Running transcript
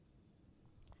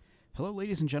Hello,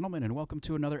 ladies and gentlemen, and welcome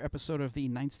to another episode of the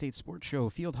Ninth State Sports Show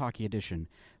Field Hockey Edition.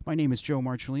 My name is Joe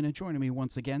Marchilena. Joining me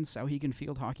once again, Souhegan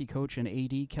Field Hockey Coach and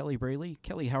AD Kelli Braley.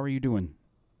 Kelli, how are you doing?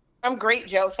 I'm great,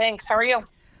 Joe. Thanks. How are you?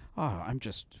 I'm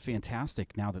just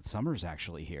fantastic now that summer's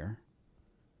actually here.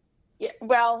 Yeah,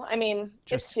 well, I mean, it's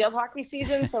Just field hockey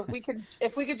season, so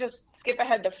if we could just skip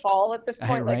ahead to fall at this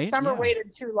point, like right, summer yeah.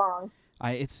 waited too long,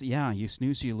 You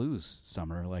snooze, you lose.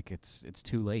 Summer, like it's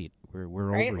too late. We're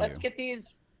right? over you.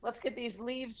 Let's get these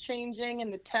leaves changing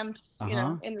and the temps, Uh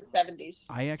huh. in the 70s.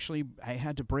 I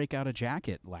had to break out a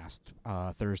jacket last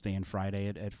Thursday and Friday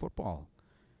at football.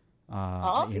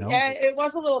 Oh, You know, yeah, it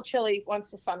was a little chilly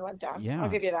once the sun went down. I'll yeah.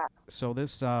 give you that. So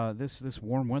this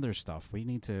warm weather stuff, we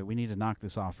need to knock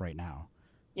this off right now.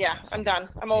 Yeah, I'm So done.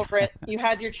 I'm yeah. over it. You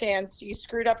had your chance. You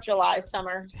screwed up July,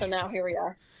 summer, so now here we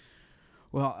are.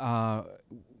 Well,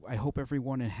 I hope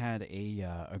everyone had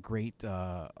a great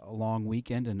long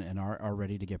weekend and are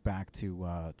ready to get back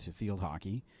to field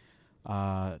hockey.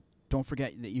 Uh, don't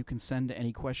forget that you can send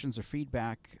any questions or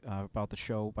feedback about the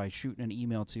show by shooting an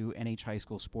email to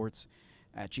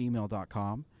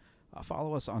nhhighschoolsports@gmail.com.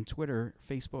 Follow us on Twitter,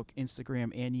 Facebook,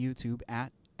 Instagram, and YouTube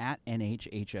at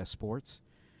NHHS Sports.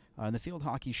 The Field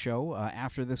Hockey Show,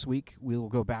 after this week, we will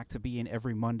go back to being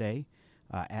every Monday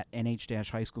at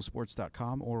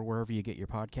nh-highschoolsports.com or wherever you get your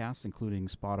podcasts, including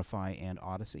Spotify and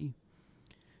Odyssey.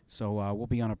 So we'll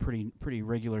be on a pretty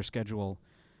regular schedule.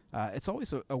 It's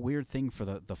always a weird thing for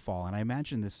the fall, and I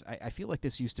imagine this. I feel like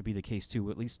this used to be the case too,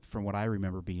 at least from what I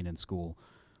remember being in school.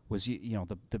 Was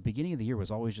the beginning of the year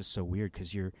was always just so weird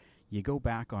because you go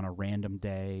back on a random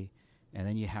day, and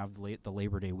then you have the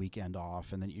Labor Day weekend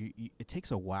off, and then it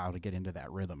takes a while to get into that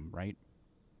rhythm, right?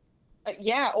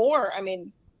 Yeah, or I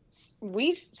mean,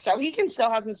 Souhegan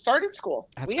still hasn't started school.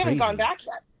 That's We haven't gone crazy. back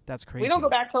yet. That's We don't go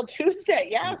crazy. back till Tuesday.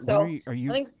 Yeah, When are so you? Are I you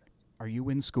think are you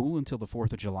in school until the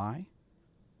 4th of July?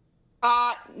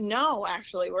 no,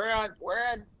 actually, we're a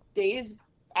days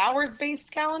hours based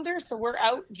calendar, so we're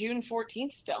out June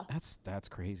 14th still. That's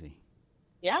crazy.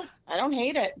 Yeah, I don't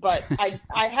hate it, but I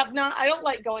have not. I don't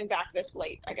like going back this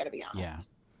late. I got to be Yeah. honest.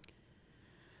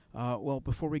 Well,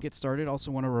 before we get started, I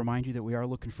also want to remind you that we are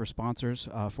looking for sponsors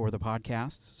for the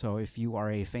podcast. So if you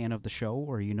are a fan of the show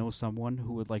or you know someone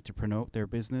who would like to promote their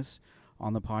business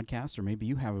on the podcast, or maybe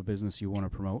you have a business you want to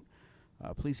promote,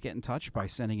 please get in touch by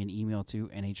sending an email to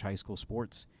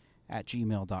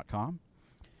nhhighschoolsports@gmail.com.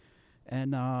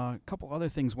 And a couple other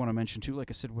things I want to mention too. Like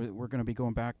I said, we're going to be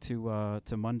going back to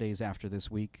Mondays after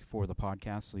this week for the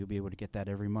podcast, so you'll be able to get that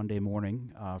every Monday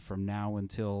morning from now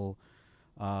until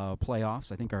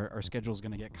playoffs. I think our schedule is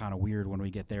going to get kind of weird when we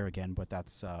get there again, but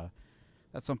that's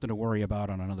something to worry about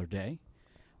on another day.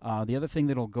 The other thing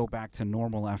that'll go back to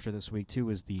normal after this week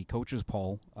too is the coaches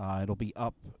poll. It'll be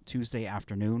up Tuesday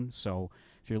afternoon, so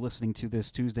if you're listening to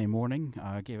this Tuesday morning,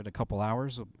 give it a couple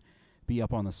hours. It'll be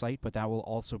up on the site, but that will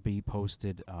also be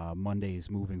posted Mondays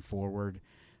moving forward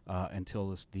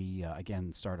until the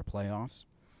again start of playoffs.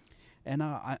 And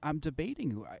I'm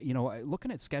debating,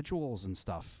 looking at schedules and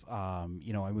stuff. I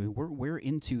mean, we're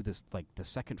into this like the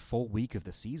second full week of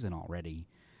the season already.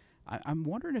 I'm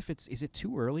wondering if is it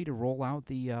too early to roll out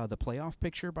the playoff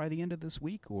picture by the end of this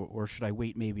week, or should I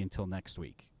wait maybe until next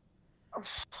week?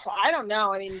 I don't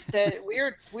know. I mean, we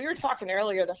were talking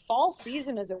earlier. The fall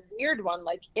season is a weird one.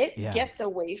 Like it Yeah, gets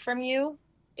away from you.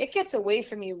 It gets away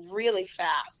from you really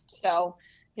fast. So,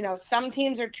 some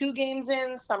teams are 2 games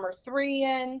in, some are 3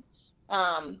 in.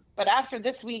 But after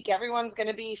this week, everyone's going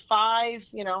to be 5,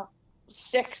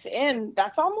 6 in.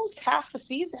 That's almost half the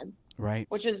season, right.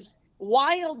 which is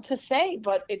wild to say,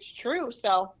 but it's true.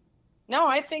 So, no,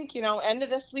 I think, end of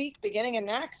this week, beginning of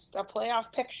next, a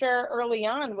playoff picture early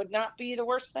on would not be the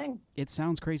worst thing. It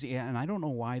sounds crazy, yeah, and I don't know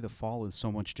why the fall is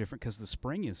so much different because the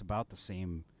spring is about the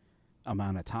same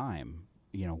amount of time.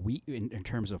 We in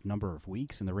terms of number of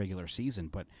weeks in the regular season,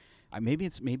 but maybe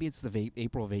it's the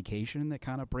April vacation that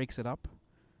kind of breaks it up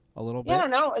a little Yeah, I bit.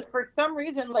 don't know. For some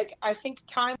reason, like I think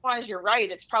time-wise, you're right.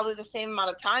 It's probably the same amount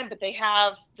of time, but they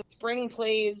have the spring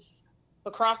plays,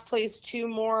 lacrosse plays 2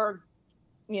 more,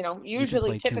 You can usually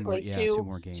play two more, typically yeah, two two,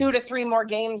 more 2 to 3 more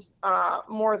games,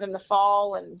 more than the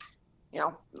fall, and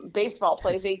baseball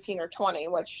plays 18 or 20,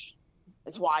 which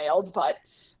is wild. But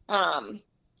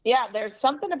yeah, there's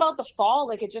something about the fall,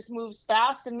 like it just moves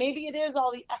fast, and maybe it is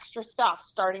all the extra stuff,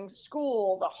 starting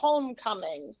school, the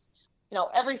homecomings,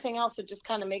 everything else that just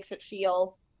kind of makes it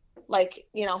feel like,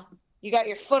 you got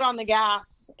your foot on the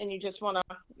gas and you just want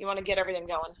to get everything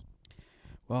going.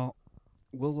 Well,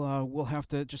 we'll have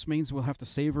to, just means we'll have to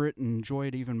savor it and enjoy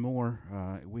it even more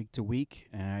week to week,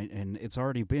 and it's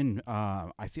already been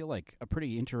I feel like a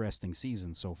pretty interesting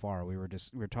season so far. We were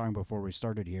talking before we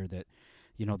started here that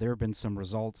there have been some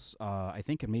results I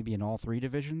think maybe in all three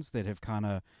divisions that have kind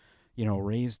of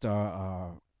raised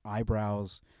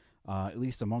eyebrows, at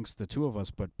least amongst the two of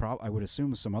us, but I would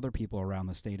assume some other people around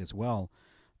the state as well.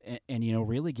 And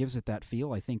really gives it that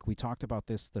feel. I think we talked about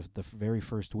this the very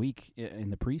first week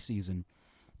in the preseason,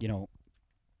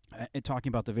 talking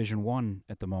about Division One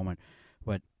at the moment.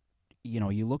 But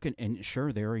you look at, and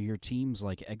sure, there are your teams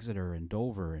like Exeter and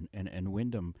Dover and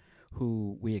Wyndham,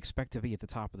 who we expect to be at the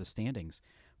top of the standings.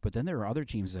 But then there are other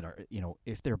teams that are,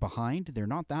 if they're behind, they're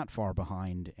not that far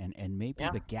behind, and maybe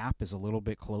the gap is a little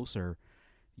bit closer,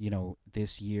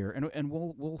 this year. And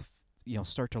we'll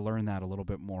start to learn that a little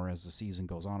bit more as the season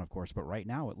goes on, of course. But right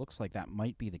now, it looks like that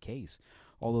might be the case.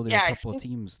 Although there are a couple of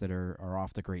teams that are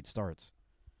off to great starts.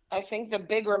 I think the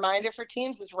big reminder for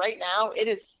teams is right now it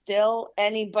is still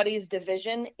anybody's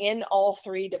division in all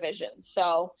three divisions.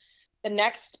 So the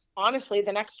next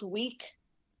week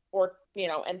or,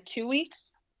 and 2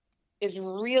 weeks is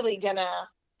really going to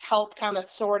help kind of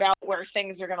sort out where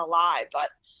things are going to lie. But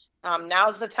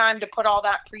now's the time to put all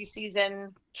that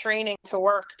preseason training to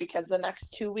work, because the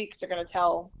next 2 weeks are going to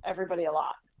tell everybody a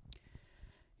lot.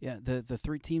 Yeah, the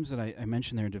three teams that I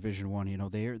mentioned there in Division One,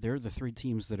 they're the three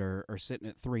teams that are sitting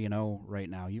at 3-0 right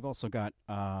now. You've also got,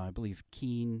 I believe,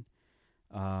 Keene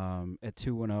at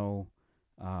 2-0,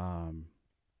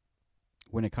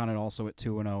 Winnicott also at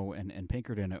 2-0, and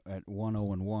Pinkerton at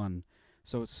 1-0-1.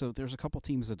 So there's a couple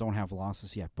teams that don't have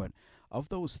losses yet, but of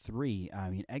those three,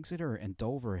 I mean, Exeter and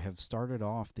Dover have started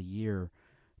off the year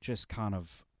just kind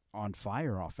of on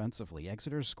fire offensively.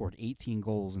 Exeter's scored 18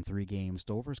 goals in 3 games.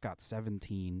 Dover's got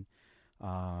 17.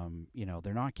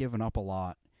 They're not giving up a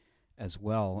lot as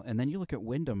well. And then you look at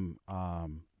Wyndham.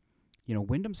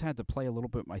 Wyndham's had to play a little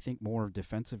bit, I think, more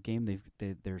defensive game.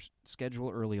 Their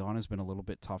schedule early on has been a little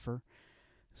bit tougher.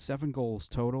 7 goals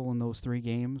total in those 3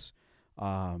 games.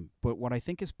 But what I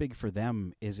think is big for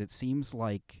them is it seems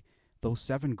like those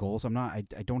 7 goals, I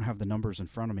don't have the numbers in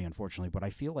front of me, unfortunately, but I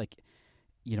feel like,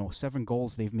 7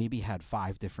 goals, they've maybe had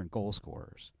 5 different goal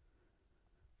scorers,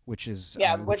 which is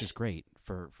which is great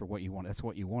for what you want. That's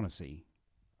what you want to see.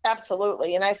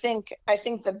 Absolutely. And I think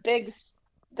the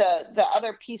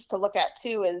other piece to look at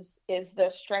too is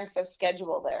the strength of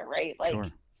schedule there, right? Like, sure.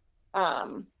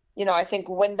 I think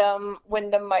Wyndham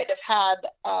might have had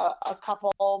a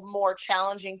couple more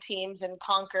challenging teams in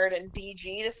Concord and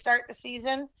BG to start the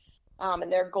season.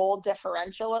 And their goal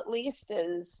differential, at least,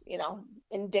 is,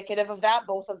 indicative of that.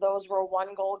 Both of those were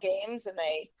 1-goal games, and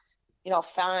they,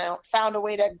 found a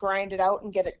way to grind it out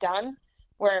and get it done.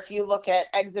 Where if you look at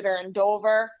Exeter and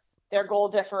Dover, their goal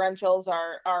differentials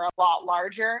are a lot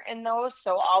larger in those.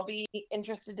 So I'll be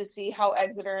interested to see how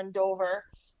Exeter and Dover,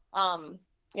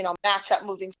 match up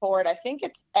moving forward. I think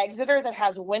it's Exeter that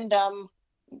has Wyndham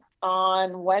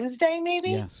on Wednesday,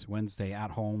 maybe? Yes, Wednesday at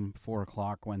home,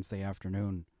 4:00 Wednesday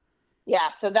afternoon.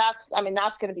 Yeah, so that's going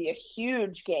to be a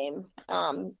huge game,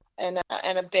 and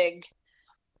a big,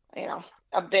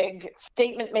 a big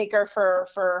statement maker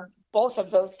for both of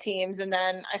those teams. And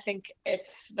then I think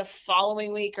it's the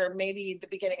following week or maybe the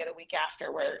beginning of the week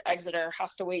after where Exeter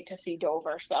has to wait to see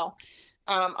Dover. So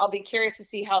I'll be curious to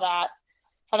see how that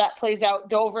plays out.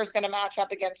 Dover's going to match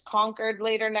up against Concord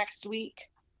later next week.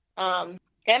 And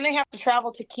they have to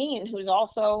travel to Keene, who's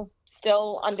also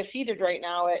still undefeated right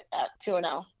now at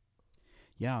 2-0.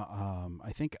 Yeah,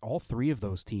 I think all 3 of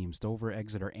those teams, Dover,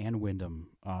 Exeter, and Wyndham,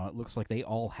 it looks like they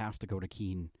all have to go to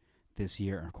Keene this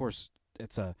year. Of course,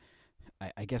 it's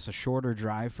I guess a shorter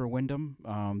drive for Wyndham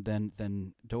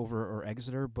than Dover or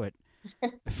Exeter, but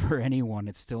for anyone,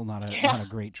 it's still not a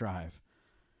great drive.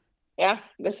 Yeah,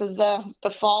 this is the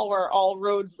fall where all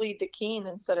roads lead to Keene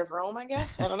instead of Rome, I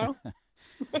guess. I don't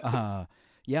know.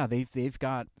 Yeah, they've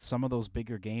got some of those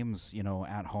bigger games,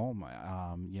 at home.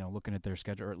 Looking at their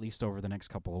schedule, or at least over the next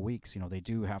couple of weeks, they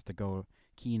do have to go.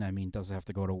 Keene, does have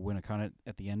to go to Winnicott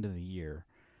at the end of the year,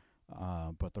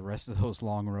 but the rest of those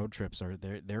long road trips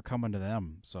they're coming to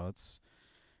them. So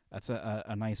that's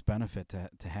a nice benefit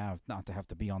to have, not to have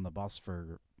to be on the bus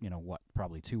for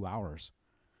probably 2 hours.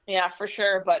 Yeah, for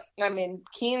sure. But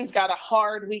Keene's got a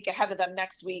hard week ahead of them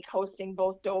next week, hosting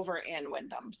both Dover and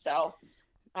Wyndham. So.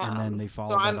 And then they follow.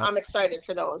 So I'm excited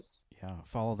for those. Yeah,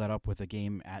 follow that up with a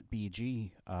game at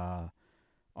BG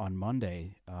on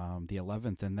Monday, the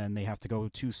 11th, and then they have to go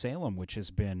to Salem, which has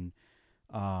been,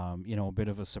 a bit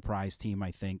of a surprise team.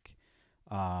 I think,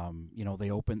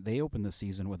 they opened the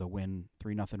season with a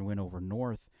 3-0 win over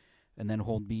North, and then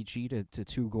hold Beachy to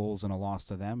 2 goals and a loss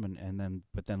to them, and then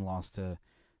lost to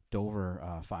Dover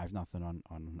 5-0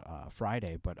 on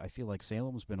Friday. But I feel like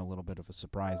Salem's been a little bit of a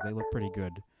surprise. They look pretty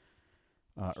good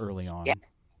early Yeah. on.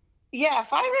 Yeah,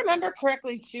 if I remember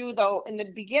correctly too, though, in the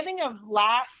beginning of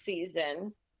last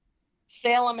season,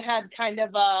 Salem had kind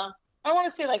of a, I don't want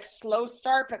to say like slow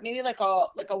start, but maybe like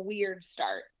a weird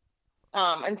start.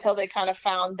 Until they kind of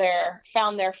found their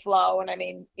flow. And I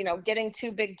mean, getting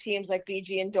two big teams like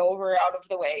BG and Dover out of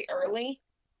the way early,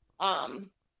 um,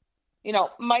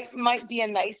 might be a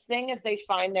nice thing as they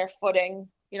find their footing,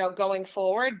 going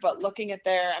forward. But looking at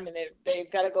I mean,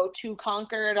 they've got to go to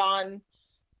Concord on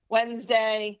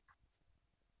Wednesday.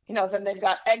 Then they've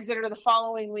got Exeter the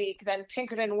following week, then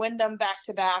Pinkerton, Wyndham back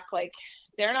to back. Like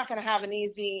they're not going to have an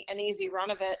easy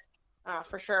run of it,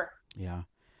 for sure. Yeah.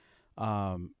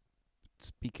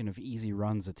 Speaking of easy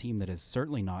runs, a team that has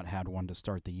certainly not had one to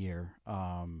start the year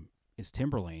is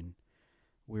Timberlane.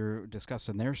 We're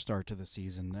discussing their start to the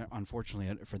season.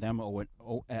 Unfortunately, for them,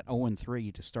 at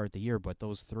 0-3 to start the year, but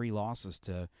those 3 losses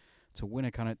to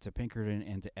Winnicott, to Pinkerton,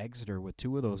 and to Exeter, with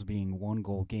 2 of those being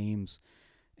 1-goal games,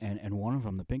 and one of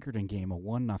them, the Pinkerton game, a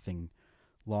 1-0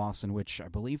 loss, in which I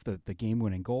believe the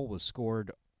game-winning goal was scored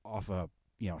off a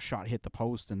shot hit the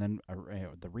post, and then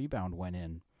the rebound went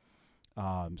in.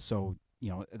 So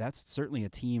that's certainly a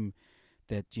team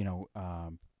that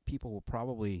people will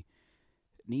probably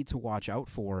need to watch out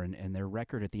for, and their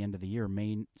record at the end of the year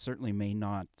may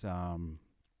not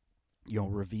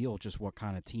reveal just what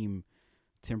kind of team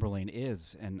Timberlane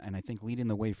is, and I think leading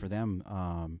the way for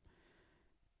them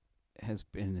has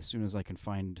been, as soon as I can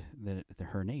find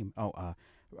her name,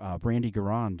 Brandy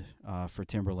Garand for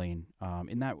Timberlane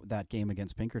in that game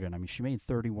against Pinkerton. I mean, she made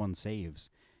 31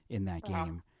 saves in that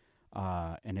game.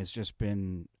 And has just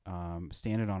been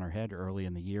standing on her head early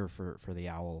in the year for the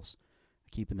Owls,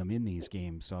 keeping them in these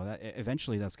games. So that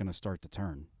eventually that's going to start to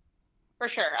turn. For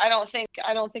sure. I don't think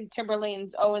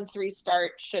Timberlane's 0-3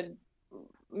 start should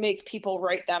make people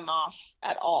write them off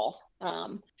at all.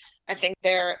 I think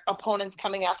their opponents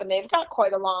coming up, and they've got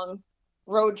quite a long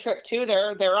road trip too.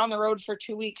 They're on the road for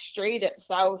 2 weeks straight at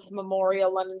South,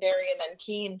 Memorial, Londonderry, and then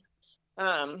Keene.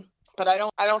 But I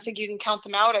don't think you can count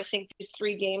them out. I think these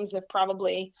 3 games have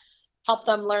probably helped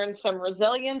them learn some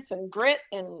resilience and grit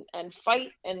and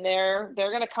fight, and they're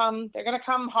gonna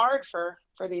come hard for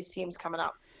these teams coming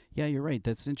up. Yeah, you're right.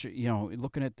 That's interesting.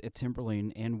 Looking at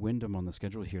Timberlane and Wyndham on the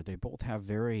schedule here, they both have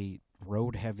very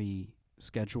road heavy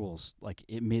schedules. Like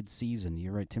mid-season,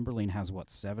 you're right. Timberlane has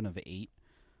 7 of 8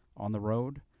 on the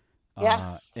road.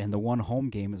 Yeah, and the one home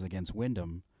game is against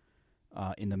Wyndham.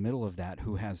 In the middle of that,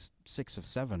 who has 6 of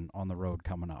 7 on the road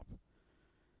coming up.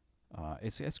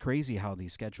 It's crazy how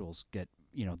these schedules get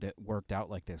that worked out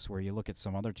like this. Where you look at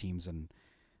some other teams, and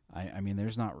I mean,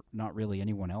 there's not really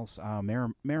anyone else.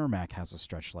 Merrimack has a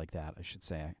stretch like that, I should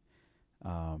say.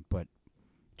 But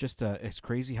just it's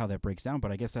crazy how that breaks down.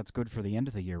 But I guess that's good for the end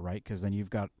of the year, right? Because then you've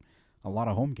got a lot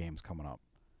of home games coming up.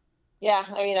 Yeah,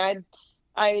 I mean,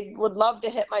 I would love to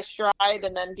hit my stride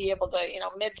and then be able to,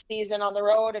 mid-season on the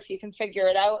road, if you can figure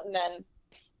it out, and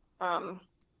then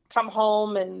come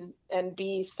home and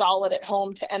be solid at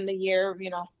home to end the year,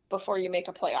 before you make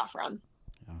a playoff run.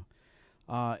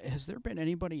 Yeah. Has there been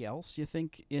anybody else, you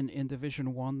think, in Division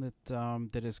I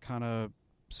that has kind of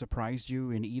surprised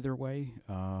you in either way?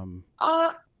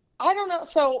 I don't know.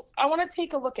 So I want to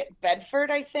take a look at Bedford,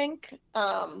 I think.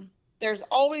 There's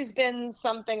always been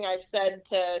something I've said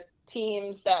to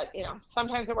teams that,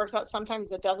 sometimes it works out,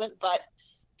 sometimes it doesn't. But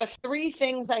the 3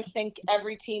 things I think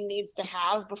every team needs to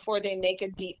have before they make a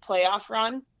deep playoff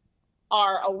run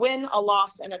are a win, a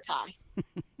loss, and a tie.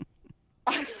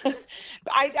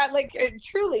 I like it,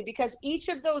 truly, because each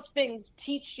of those things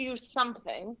teach you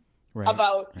something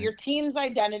about your team's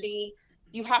identity.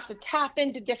 You have to tap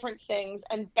into different things,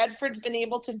 and Bedford's been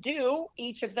able to do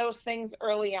each of those things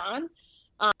early on.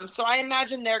 So I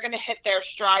imagine they're going to hit their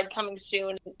stride coming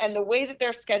soon. And the way that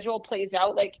their schedule plays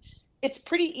out, like, it's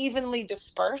pretty evenly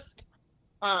dispersed.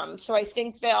 So I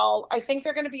think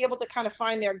they're going to be able to kind of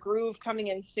find their groove coming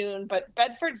in soon. But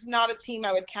Bedford's not a team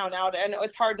I would count out. I know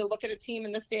it's hard to look at a team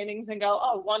in the standings and go,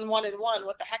 oh, 1-1-1.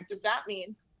 What the heck does that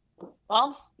mean?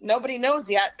 Well, nobody knows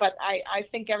yet, but I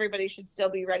think everybody should still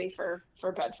be ready for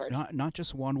Bedford. Not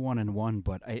just 1-1-1,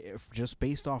 but just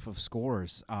based off of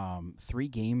scores, 3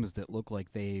 games that look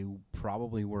like they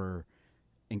probably were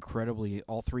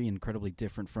all 3 incredibly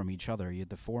different from each other. You had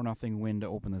the 4-0 win to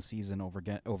open the season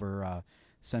over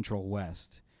Central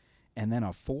West, and then a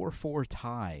 4-4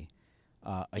 tie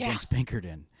against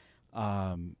Pinkerton.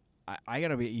 I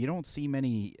gotta be. You don't see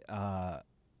many.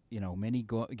 Many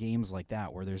games like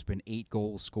that where there's been 8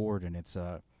 goals scored and it's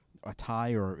a a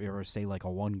tie or say like a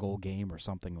 1-goal game or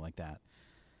something like that.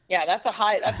 Yeah, that's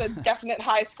a definite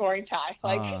high scoring tie.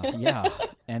 Like, yeah,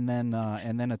 and then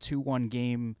a 2-1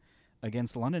 game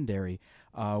against Londonderry,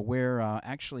 where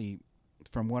actually,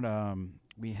 from what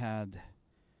we had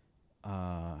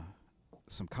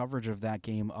some coverage of that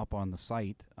game up on the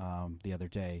site the other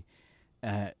day,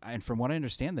 and from what I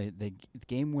understand, the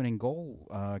game-winning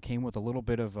goal came with a little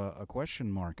bit of a question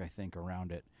mark, I think,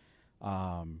 around it.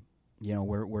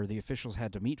 Where the officials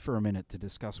had to meet for a minute to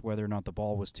discuss whether or not the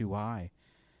ball was too high.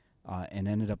 And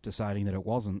ended up deciding that it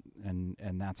wasn't, and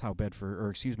that's how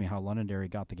how Londonderry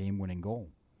got the game-winning goal.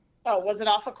 Oh, was it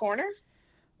off a corner?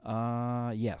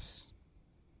 Yes.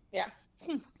 Yeah.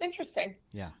 Interesting.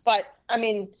 Yeah. But I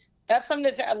mean, that's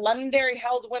something that Londonderry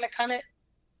held Winnacunnet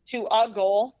to a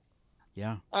goal.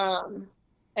 Yeah. And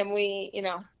we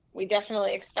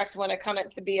definitely expect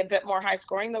Winnacunnet to be a bit more high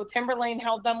scoring, though Timberlane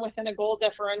held them within a goal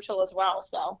differential as well.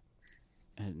 So.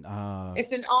 And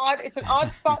it's an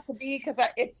odd spot to be, because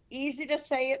it's easy to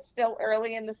say it's still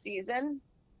early in the season,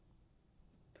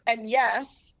 and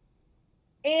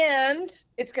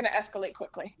it's going to escalate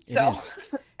quickly. So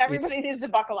everybody needs to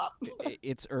buckle up.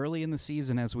 It's early in the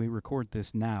season as we record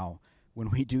this now. When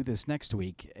we do this next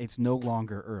week, it's no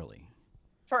longer early.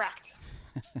 Correct.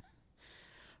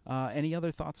 Any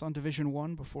other thoughts on Division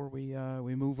 1 before we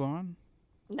move on?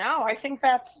 No, I think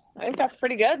that's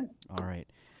pretty good. All right.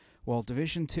 Well,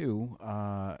 Division 2,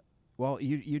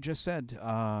 you just said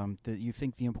that you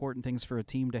think the important things for a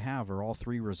team to have are all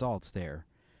 3 results there.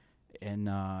 And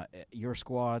your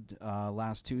squad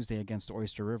last Tuesday against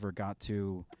Oyster River got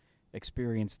to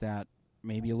experience that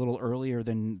maybe a little earlier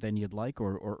than you'd like,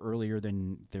 or earlier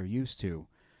than they're used to.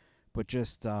 But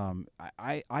just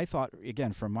I thought,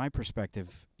 again, from my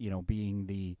perspective, being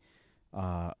the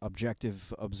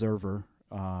objective observer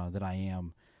that I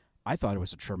am, I thought it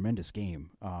was a tremendous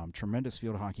game, tremendous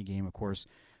field hockey game. Of course,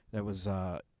 that was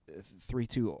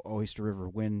 3-2 Oyster River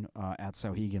win at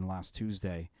Sauhegan last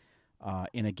Tuesday,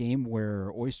 in a game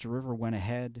where Oyster River went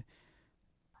ahead.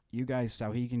 You guys,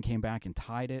 Sauhegan, came back and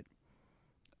tied it,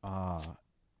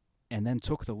 and then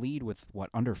took the lead with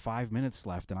under 5 minutes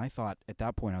left. And I thought at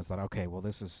that point, okay, well,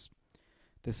 this is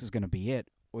going to be it.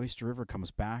 Oyster River comes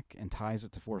back and ties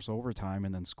it to force overtime,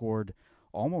 and then scored,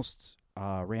 almost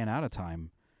ran out of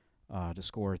time to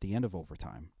score at the end of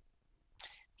overtime.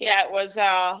 Yeah, it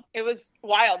was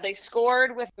wild. They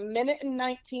scored with 1 minute and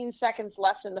 19 seconds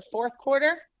left in the fourth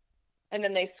quarter, and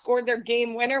then they scored their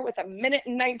game winner with 1 minute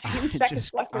and 19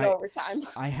 seconds left in overtime.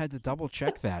 I had to double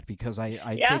check that because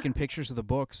I'd taken pictures of the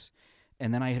books,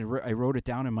 and then I wrote it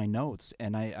down in my notes,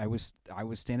 and I was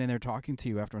standing there talking to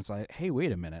you afterwards. Hey,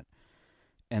 wait a minute.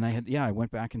 And I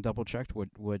went back and double checked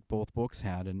what both books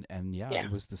had, and it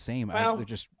was the same. Well, they're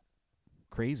just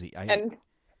crazy. And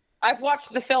I've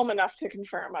watched the film enough to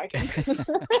confirm. I can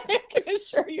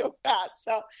assure you of that.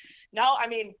 So, no, I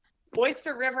mean,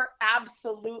 Oyster River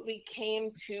absolutely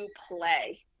came to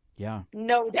play. Yeah.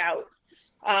 No doubt.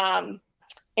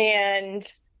 And,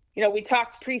 we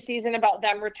talked preseason about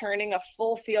them returning a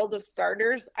full field of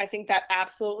starters. I think that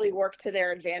absolutely worked to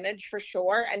their advantage for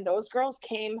sure. And those girls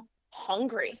came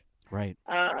hungry. Right.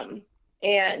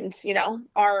 And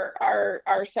our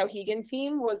Sauhegan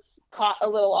team was caught a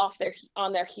little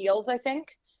on their heels, I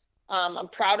think. I'm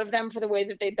proud of them for the way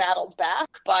that they battled back,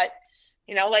 but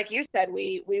like you said,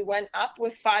 we went up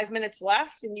with 5 minutes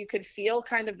left, and you could feel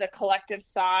kind of the collective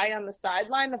sigh on the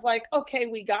sideline of like, okay,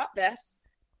 we got this.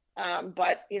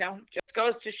 But just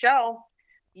goes to show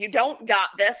you don't got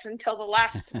this until the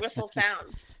last whistle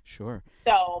sounds. Sure.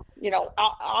 So,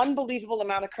 unbelievable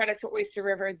amount of credit to Oyster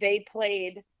River. They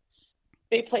played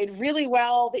really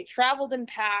well. They traveled in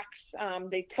packs.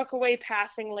 They took away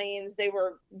passing lanes. They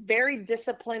were very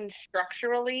disciplined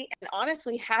structurally, and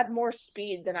honestly had more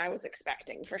speed than I was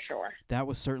expecting, for sure. That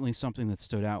was certainly something that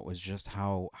stood out, was just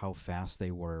how fast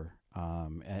they were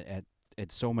at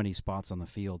so many spots on the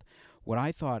field. What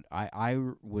I thought I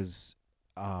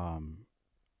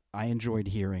enjoyed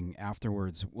hearing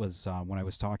afterwards was when I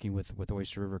was talking with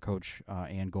Oyster River coach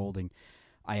Ann Golding.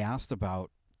 I asked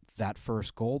about that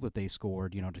first goal that they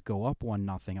scored, to go up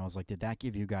 1-0. I was like, did that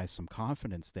give you guys some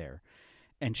confidence there?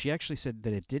 And she actually said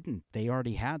that it didn't. They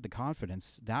already had the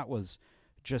confidence. That was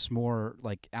just more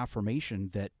like affirmation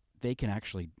that they can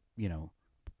actually,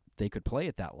 they could play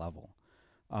at that level.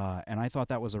 And I thought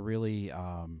that was a really,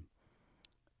 I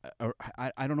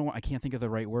don't know, I can't think of the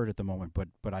right word at the moment, but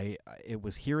it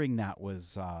was hearing that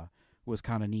was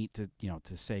kind of neat to,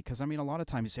 to say, because I mean, a lot of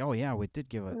times you say, oh yeah, it did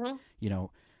give a,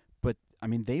 but I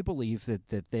mean, they believe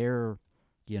that they're,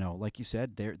 like you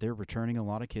said, they're returning a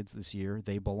lot of kids this year.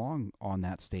 They belong on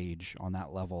that stage, on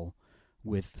that level,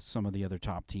 with some of the other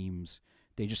top teams.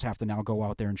 They just have to now go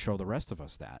out there and show the rest of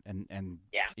us that, and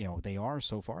Yeah. they are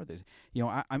so far. This,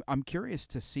 I'm curious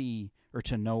to see or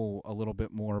to know a little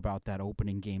bit more about that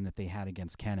opening game that they had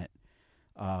against Kennett.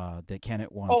 That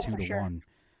Kennett won 2-1.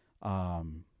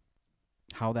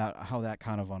 How that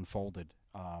kind of unfolded.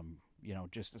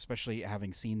 Just especially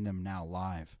having seen them now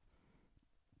live.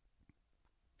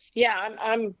 Yeah,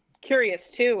 I'm curious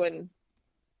too, and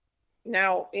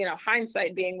now,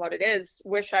 hindsight being what it is,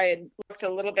 wish I had looked a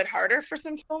little bit harder for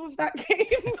some film of that game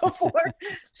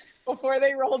before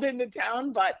they rolled into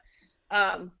town. But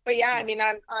yeah, I mean,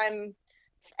 I'm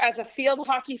as a field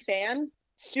hockey fan,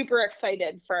 super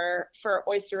excited for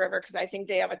Oyster River because I think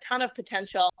they have a ton of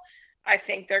potential. I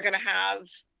think they're going to have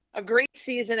a great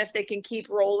season if they can keep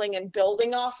rolling and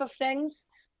building off of things.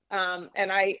 And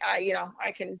I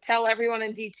can tell everyone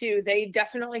in D2, they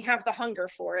definitely have the hunger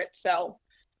for it. So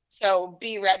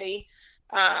be ready.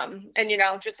 And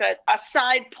just a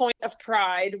side point of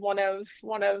pride, one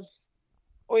of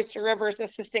Oyster River's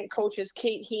assistant coaches,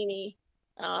 Kate Heaney,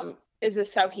 is a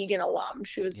Souhegan alum.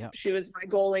 She was my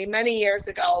goalie many years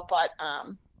ago, but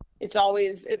it's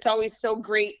always so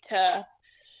great to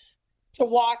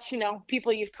watch,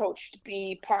 people you've coached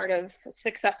be part of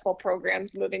successful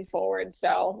programs moving forward.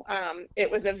 So it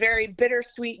was a very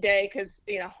bittersweet day because,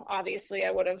 obviously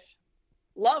I would have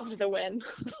loved the win,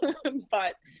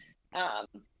 but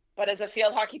as a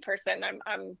field hockey person,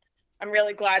 I'm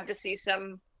really glad to see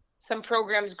some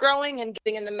programs growing and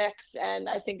getting in the mix, and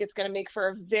I think it's going to make for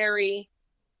a very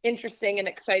interesting and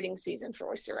exciting season for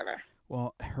Oyster River.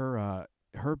 Well,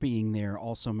 her being there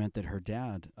also meant that her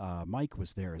dad, Mike,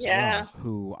 was there as well.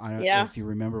 Who I don't know if you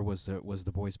remember was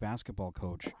the boys basketball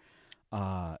coach,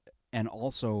 and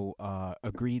also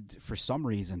agreed for some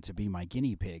reason to be my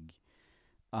guinea pig.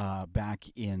 Back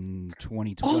in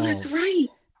 2012. Oh, that's right.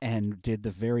 And did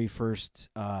the very first,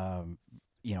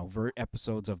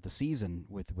 episodes of the season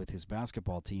with his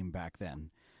basketball team back then.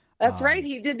 That's right.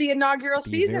 He did the inaugural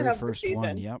season of the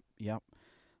season. One. Yep.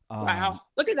 Wow.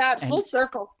 Look at that. Full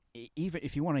circle. Even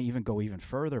if you want to even go even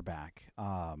further back,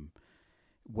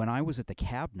 when I was at the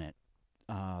Cabinet,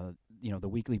 the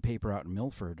weekly paper out in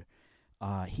Milford,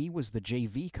 he was the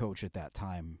JV coach at that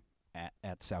time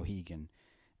at Souhegan.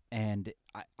 And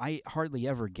I hardly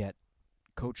ever get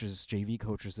JV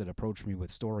coaches that approach me with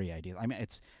story ideas. I mean,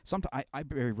 I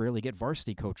very rarely get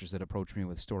varsity coaches that approach me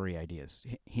with story ideas.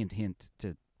 Hint, hint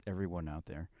to everyone out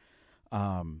there.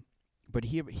 But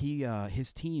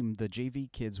his team, the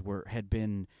JV kids had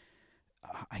been,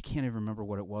 I can't even remember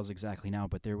what it was exactly now,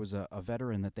 but there was a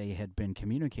veteran that they had been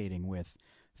communicating with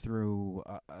through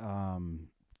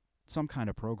some kind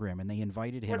of program, and they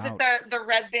invited him out. Was it the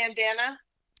red bandana?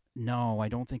 No, I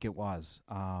don't think it was.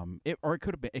 It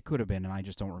could have been. It could have been, and I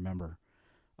just don't remember.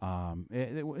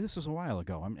 This was a while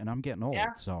ago, and I'm getting old,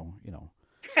 so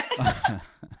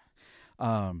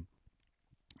and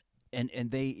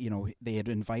they had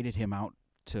invited him out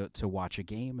to watch a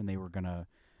game, and they were gonna,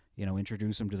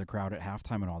 introduce him to the crowd at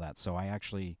halftime and all that. So I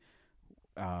actually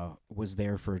was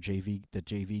there for the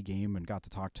JV game and got to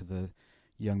talk to the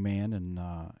young man, and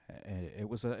it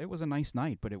was a nice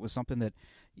night, but it was something that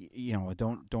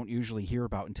don't usually hear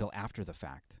about until after the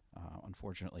fact,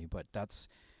 unfortunately. But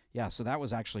so that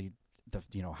was actually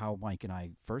how Mike and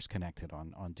I first connected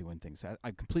on doing things.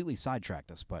 I completely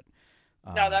sidetracked us, but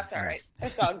no, that's all right.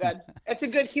 It's all good. It's a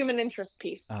good human interest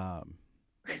piece.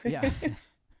 Yeah.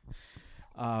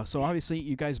 So obviously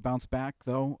you guys bounced back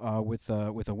though with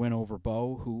a win over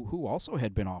Bow, who also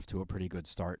had been off to a pretty good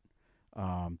start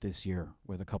this year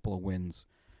with a couple of wins.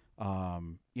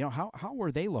 How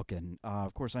were they looking?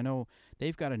 Of course, I know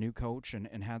they've got a new coach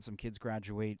and had some kids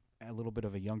graduate, a little bit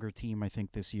of a younger team, I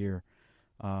think, this year.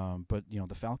 But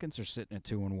the Falcons are sitting at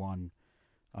 2-1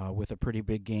 with a pretty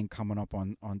big game coming up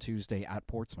on Tuesday at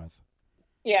Portsmouth.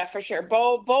 Yeah, for sure.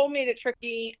 Bo made it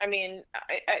tricky. I mean,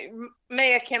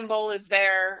 Maya Kimball is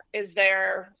their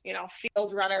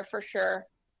field runner for sure.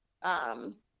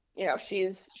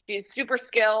 She's super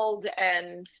skilled,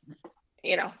 and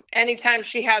anytime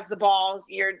she has the ball,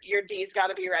 your D's got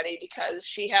to be ready because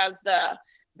she has the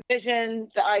vision,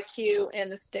 the IQ,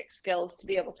 and the stick skills to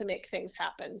be able to make things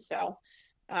happen. So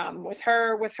with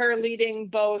her leading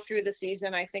Bo through the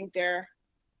season, I think they're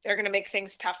going to make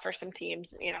things tough for some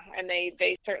teams, and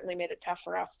they certainly made it tough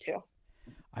for us too.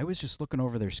 I was just looking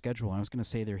over their schedule. I was going to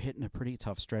say they're hitting a pretty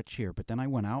tough stretch here, but then I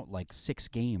went out like 6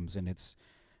 games, and it's,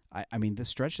 I mean, the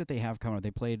stretch that they have coming,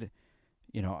 they played,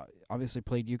 obviously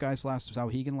played you guys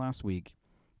Souhegan last week.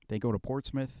 They go to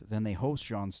Portsmouth, then they host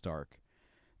John Stark,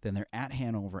 then they're at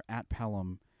Hanover, at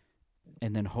Pelham,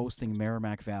 and then hosting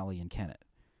Merrimack Valley and Kennett,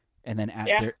 and then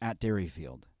at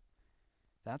Dairyfield.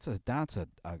 That's a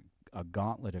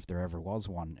gauntlet if there ever was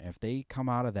one. If they come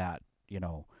out of that,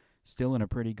 still in a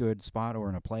pretty good spot or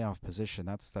in a playoff position,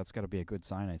 that's got to be a good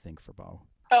sign, I think, for Bo.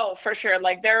 Oh, for sure.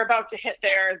 Like they're about to hit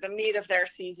the meat of their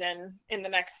season in the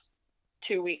next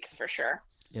 2 weeks for sure.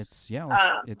 It's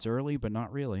early, but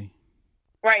not really.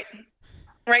 Right.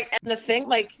 Right. And the thing,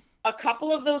 like a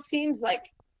couple of those teams,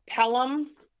 like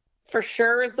Pelham for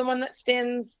sure is the one that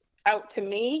stands out to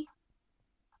me.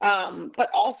 But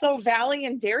also Valley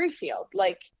and Dairyfield.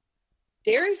 Like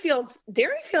Dairyfield's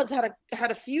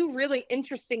had a few really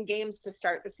interesting games to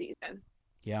start the season.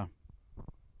 Yeah.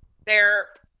 They're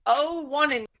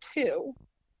 0-1-2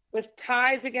 with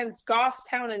ties against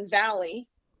Goffstown and Valley,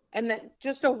 and then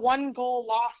just a 1-goal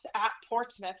loss at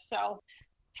Portsmouth. So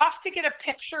tough to get a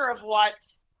picture of what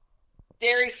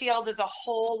Dairyfield as a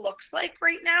whole looks like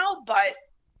right now. But,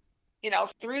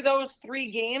 through those 3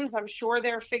 games, I'm sure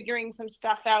they're figuring some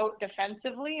stuff out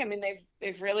defensively. I mean,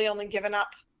 they've really only given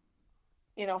up,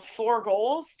 4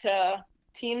 goals to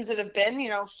teams that have been,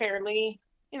 fairly,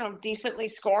 decently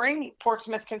scoring.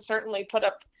 Portsmouth can certainly put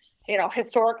up,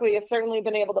 historically has certainly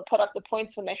been able to put up the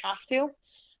points when they have to.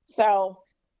 So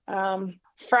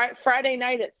Friday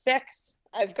night at 6,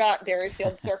 I've got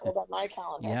Dairyfield circled on my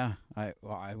calendar. Yeah,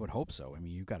 I would hope so. I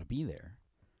mean, you've got to be there.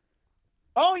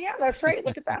 Oh yeah, that's right.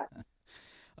 Look at that.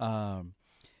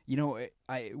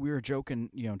 We were joking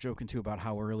too about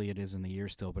how early it is in the year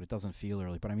still, but it doesn't feel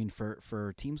early. But I mean,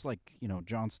 for teams like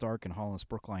John Stark and Hollis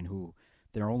Brookline, who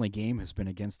their only game has been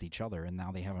against each other, and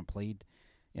now they haven't played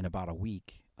in about a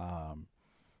week.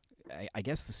 I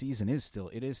guess the season is still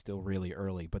really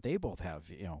early, but they both have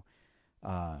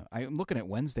I'm looking at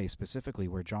Wednesday specifically,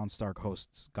 where John Stark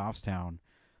hosts Goffstown.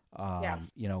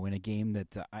 In a game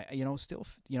that I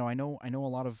know a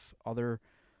lot of other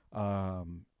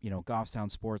Goffstown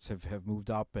sports have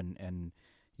moved up and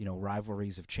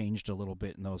rivalries have changed a little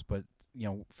bit in those, but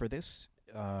for this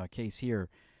case here,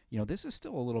 this is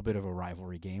still a little bit of a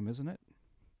rivalry game, isn't it?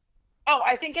 Oh,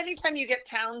 I think anytime you get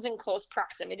towns in close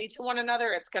proximity to one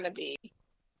another, it's going to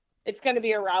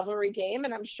be a rivalry game.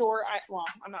 And I'm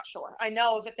not sure. I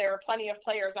know that there are plenty of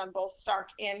players on both Stark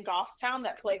and Goffstown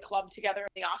that play club together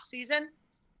in the off season.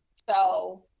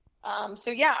 So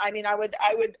yeah, I mean, I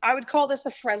would call this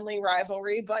a friendly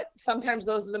rivalry, but sometimes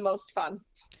those are the most fun.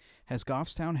 Has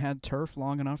Goffstown had turf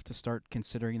long enough to start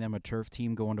considering them a turf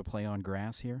team going to play on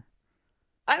grass here?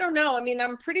 I don't know. I mean,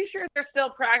 I'm pretty sure they're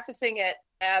still practicing it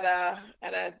at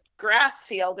a grass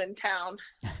field in town,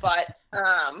 but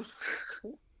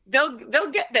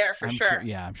they'll get there for sure.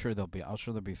 I'm sure they'll be.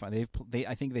 They'll be fine.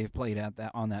 I think they've played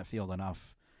on that field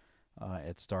enough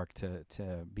at Stark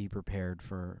to be prepared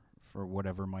for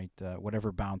whatever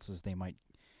bounces they might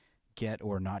get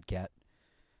or not get.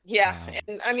 Yeah,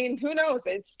 and I mean, who knows?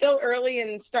 It's still early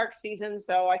in Stark season,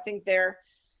 so I think their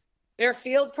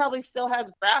field probably still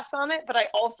has grass on it, but I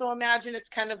also imagine it's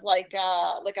kind of like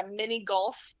a mini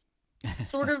golf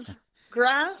sort of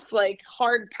grass, like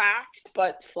hard packed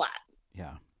but flat.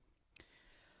 Yeah.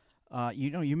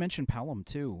 You mentioned Pelham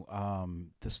too.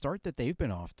 The start that they've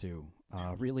been off to,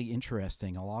 really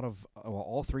interesting.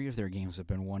 All 3 of their games have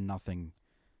been 1-0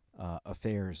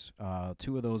 affairs.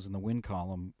 2 of those in the win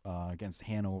column against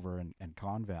Hanover and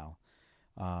Conval.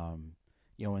 And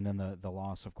then the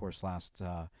loss, of course, last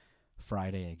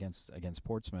Friday against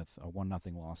Portsmouth, a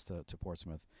 1-0 loss to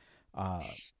Portsmouth.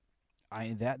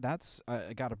 That's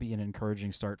got to be an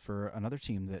encouraging start for another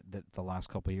team that the last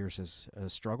couple of years has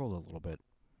struggled a little bit.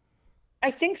 I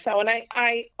think so. And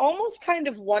I almost kind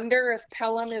of wonder if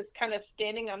Pelham is kind of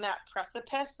standing on that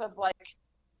precipice of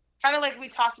kind of like we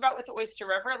talked about with Oyster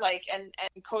River, and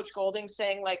Coach Golding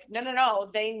saying no,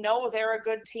 they know they're a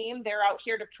good team. They're out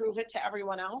here to prove it to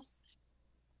everyone else.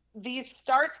 These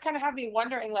starts kind of have me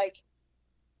wondering,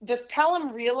 does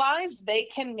Pelham realize they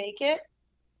can make it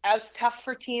as tough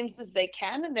for teams as they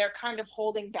can, and they're kind of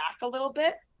holding back a little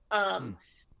bit?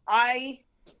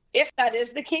 If that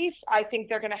is the case, I think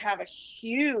they're going to have a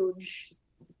huge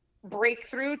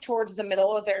breakthrough towards the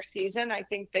middle of their season. I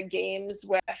think the games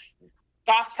with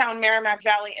Goffstown, Merrimack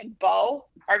Valley, and Bow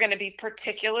are going to be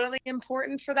particularly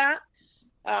important for that.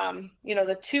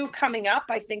 The 2 coming up,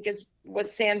 I think, is with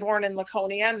Sanborn and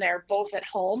Laconia, and they're both at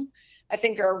home. I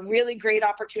think are a really great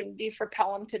opportunity for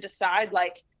Pelham to decide,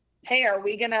 hey, are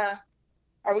we gonna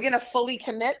fully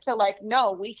commit to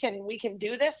no, we can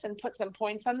do this and put some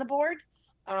points on the board.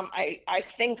 I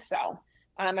think so.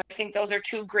 I think those are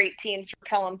 2 great teams for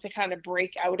Pelham to kind of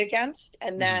break out against,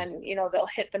 and then they'll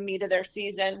hit the meat of their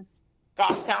season,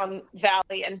 Goffstown,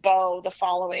 Valley, and Bow the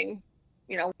following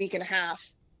week and a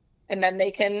half, and then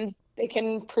they can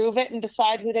prove it and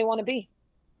decide who they want to be.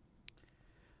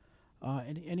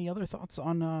 Any other thoughts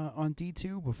on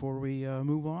D2 before we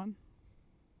move on?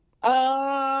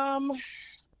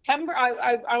 Pembroke.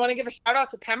 I want to give a shout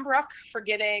out to Pembroke for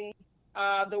getting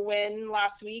the win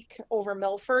last week over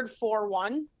Milford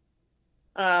 4-1.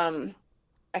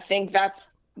 I think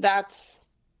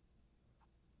that's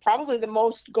probably the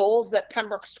most goals that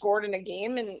Pembroke scored in a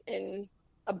game in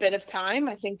a bit of time.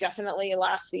 I think definitely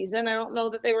last season. I don't know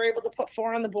that they were able to put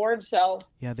 4 on the board. So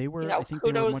Yeah, they were. I think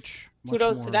they were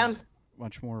kudos much to them.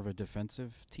 much more of a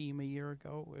defensive team a year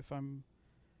ago, if I'm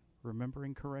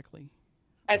remembering correctly.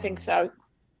 I think so.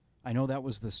 I know that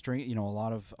was the strength. A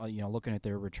lot of looking at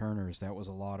their returners, that was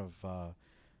a lot of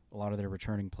their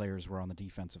returning players were on the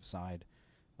defensive side.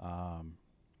 But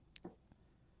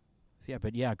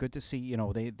good to see. You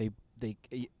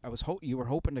were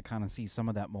hoping to kind of see some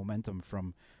of that momentum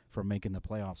from making the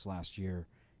playoffs last year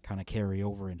kind of carry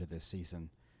over into this season.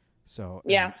 So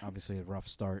yeah, obviously a rough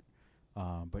start,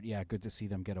 but yeah, good to see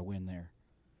them get a win there.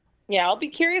 Yeah, I'll be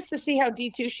curious to see how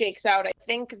D2 shakes out. I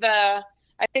think the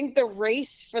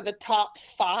race for the top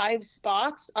 5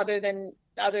 spots, I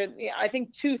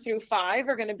think 2 through 5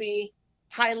 are going to be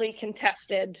highly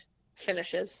contested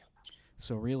finishes.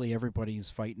 So really,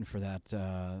 everybody's fighting for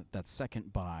that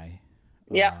second bye.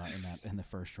 Yeah. In the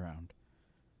first round.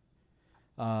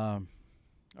 All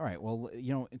right. Well,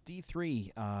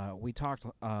 D3. We talked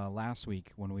last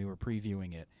week when we were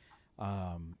previewing it.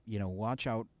 Watch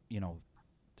out.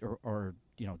 Or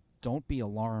don't be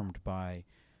alarmed by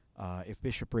if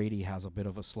Bishop Brady has a bit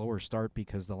of a slower start,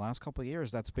 because the last couple of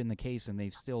years that's been the case, and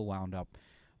they've still wound up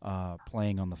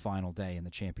playing on the final day in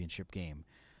the championship game.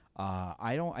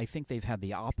 I think they've had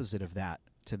the opposite of that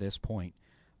to this point.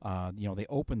 They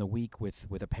opened the week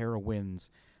with a pair of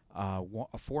wins, a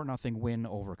 4-0 win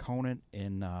over Conant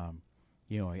in a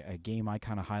game I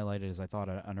kind of highlighted as I thought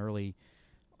an early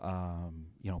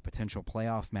potential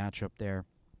playoff matchup there.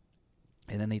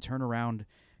 And then they turn around,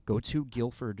 go to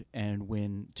Guilford and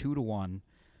win 2-1.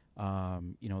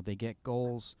 They get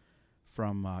goals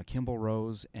from Kimball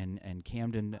Rose and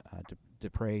Camden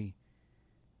Dupre.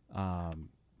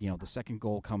 The second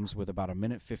goal comes with about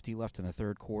 1:50 left in the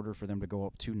third quarter for them to go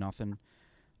up 2-0.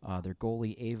 Their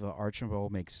goalie Ava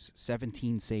Archambault makes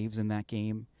 17 saves in that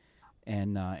game,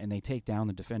 and they take down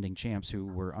the defending champs who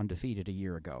were undefeated a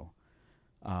year ago.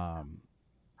 And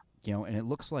it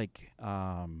looks like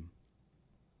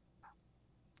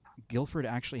Guilford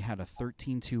actually had a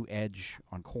 13-2 edge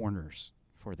on corners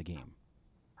for the game.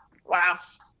 Wow.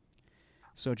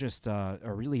 So just a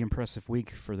really impressive week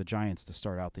for the Giants to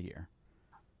start out the year.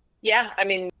 Yeah, I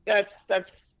mean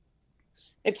it's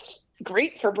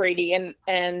great for Brady,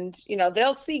 and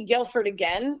they'll see Guilford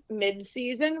again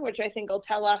mid-season, which I think will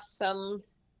tell us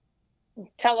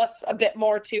a bit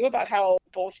more too about how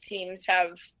both teams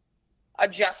have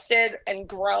adjusted and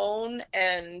grown,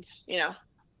 and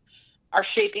are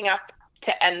shaping up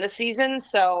to end the season.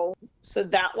 So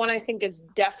that one I think is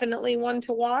definitely one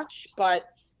to watch. But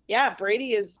yeah,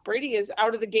 Brady is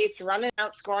out of the gates running,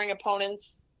 outscoring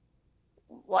opponents.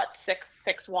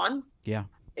 6-1? Yeah.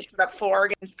 They put up 4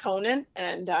 against Conant,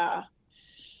 and yeah,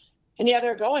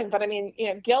 they're going. But I mean,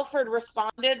 Guilford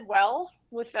responded well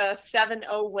with a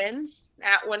 7-0 win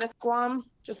at Winnisquam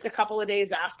just a couple of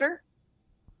days after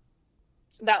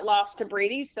that loss to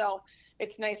Brady. So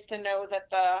it's nice to know that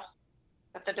the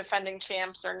defending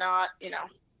champs are not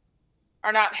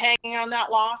hanging on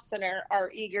that loss and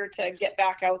are eager to get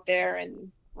back out there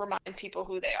and remind people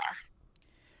who they are.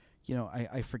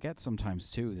 I forget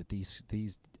sometimes too that these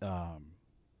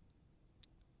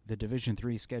the Division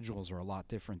III schedules are a lot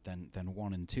different than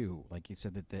 1 and 2. Like you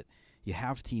said, that you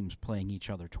have teams playing each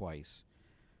other twice,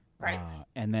 right?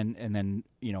 And then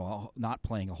not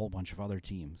playing a whole bunch of other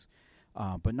teams,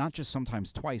 but not just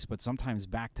sometimes twice, but sometimes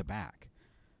back to back.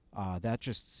 That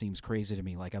just seems crazy to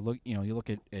me. Like you look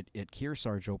at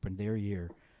Kearsarge opened their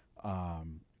year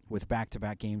with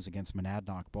back-to-back games against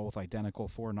Monadnock, both identical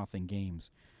 4-0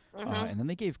 games. Mm-hmm. And then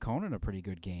they gave Conant a pretty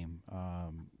good game.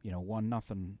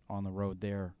 1-0 on the road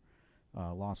there,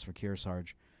 loss for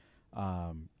Kearsarge.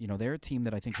 They're a team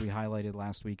that I think we highlighted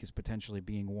last week as potentially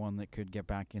being one that could get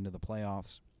back into the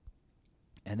playoffs.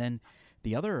 And then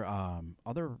the other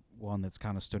one that's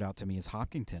kind of stood out to me is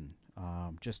Hopkinton.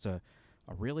 Just a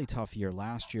really tough year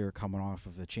last year, coming off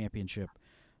of the championship.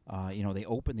 They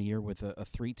opened the year with a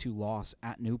 3-2 loss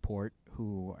at Newport,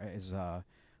 who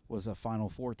was a Final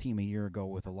Four team a year ago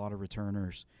with a lot of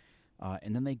returners.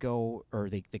 And then they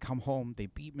come home. They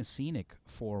beat Messinic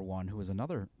 4-1, who was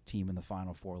another team in the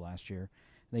Final Four last year.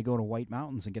 They go to White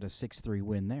Mountains and get a 6-3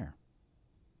 win there.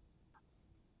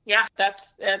 Yeah,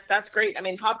 that's great. I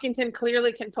mean, Hopkinton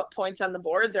clearly can put points on the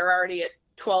board. They're already at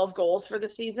 12 goals for the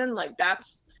season. Like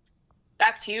that's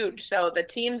huge. So the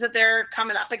teams that they're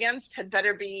coming up against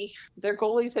their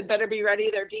goalies had better be ready.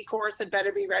 Their D-course had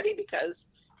better be ready,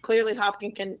 because clearly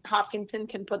Hopkinton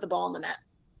can put the ball in the net.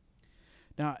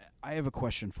 Now, I have a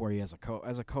question for you as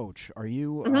a coach. Are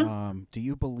you do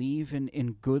you believe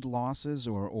in good losses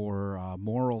or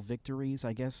moral victories?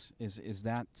 I guess is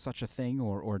that such a thing,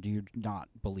 or do you not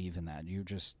believe in that? You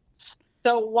just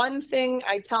So one thing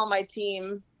I tell my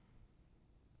team,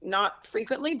 not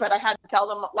frequently, but I had to tell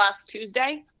them last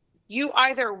Tuesday: you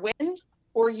either win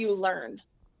or you learn.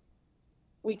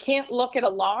 We can't look at a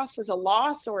loss as a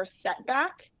loss or a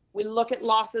setback. We look at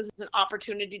losses as an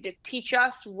opportunity to teach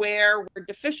us where we're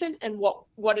deficient and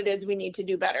what it is we need to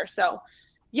do better. So,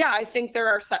 yeah, I think there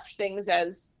are such things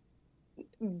as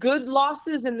good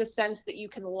losses in the sense that you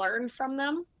can learn from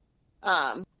them.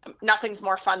 Nothing's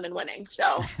more fun than winning.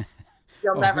 So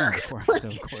you'll never, yeah,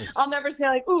 of course. I'll never say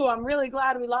like, "Ooh, I'm really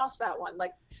glad we lost that one."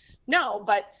 Like, no,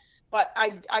 but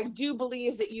I do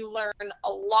believe that you learn a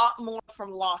lot more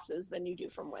from losses than you do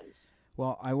from wins.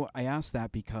 Well, I asked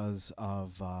that because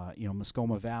of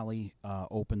Muskoma Valley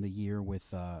opened the year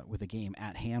with a game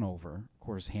at Hanover. Of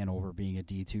course, Hanover being a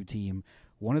D2 team,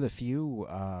 one of the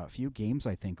few games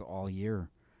I think all year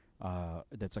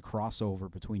that's a crossover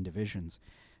between divisions.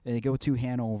 And they go to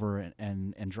Hanover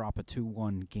and drop a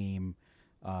 2-1 game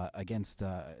against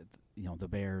the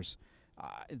Bears.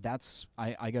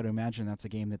 I got to imagine that's a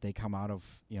game that they come out of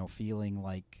feeling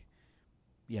like.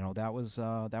 That was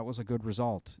a good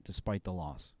result despite the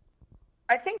loss.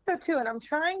 I think so too, and I'm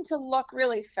trying to look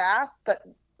really fast, but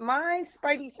my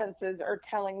spidey senses are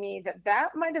telling me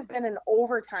that might have been an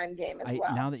overtime game as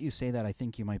well. Now that you say that, I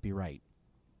think you might be right.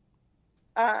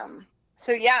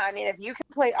 So yeah, I mean, if you can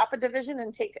play up a division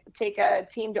and take a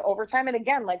team to overtime, and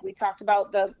again, like we talked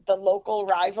about the local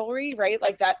rivalry, right?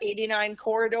 Like that 89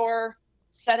 corridor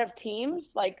set of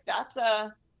teams, like that's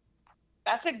a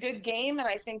good game, and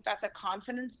I think that's a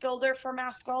confidence builder for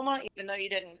Muskoma, even though you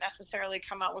didn't necessarily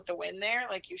come out with the win there.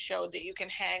 Like, you showed that you can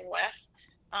hang with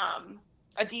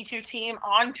a D2 team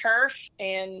on turf,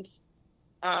 and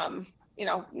not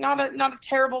a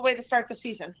terrible way to start the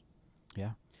season.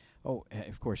 Yeah. Oh,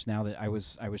 of course. Now that I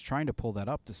was trying to pull that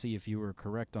up to see if you were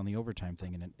correct on the overtime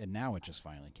thing, and now it just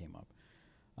finally came up.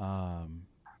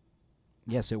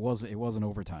 Yes, it was an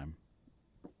overtime.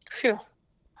 Phew.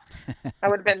 That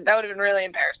would have been really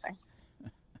embarrassing.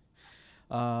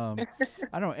 I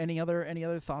don't know. Any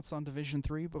other thoughts on Division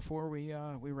 3 before we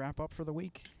wrap up for the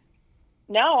week?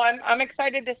 No, I'm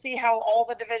excited to see how all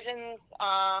the divisions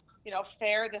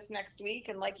fare this next week,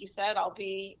 and like you said, I'll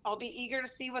be eager to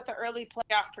see what the early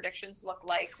playoff predictions look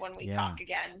like when we talk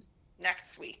again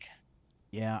next week.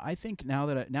 Yeah, I think now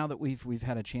that we've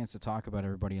had a chance to talk about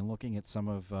everybody and looking at some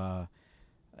of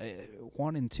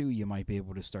 1 and 2, you might be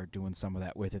able to start doing some of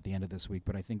that with at the end of this week.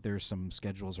 But I think there's some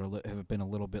schedules have been a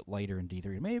little bit lighter in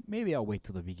D3. Maybe I'll wait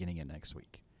till the beginning of next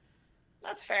week.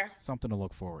 That's fair. Something to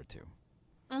look forward to.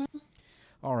 Mm-hmm.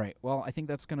 All right. Well, I think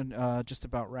that's going to just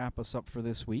about wrap us up for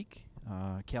this week.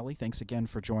 Kelly, thanks again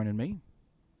for joining me.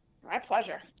 My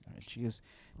pleasure. All right, she is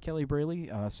Kelli Braley,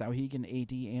 Souhegan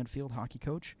AD and field hockey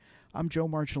coach. I'm Joe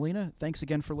Marchilena. Thanks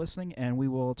again for listening, and we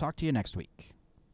will talk to you next week.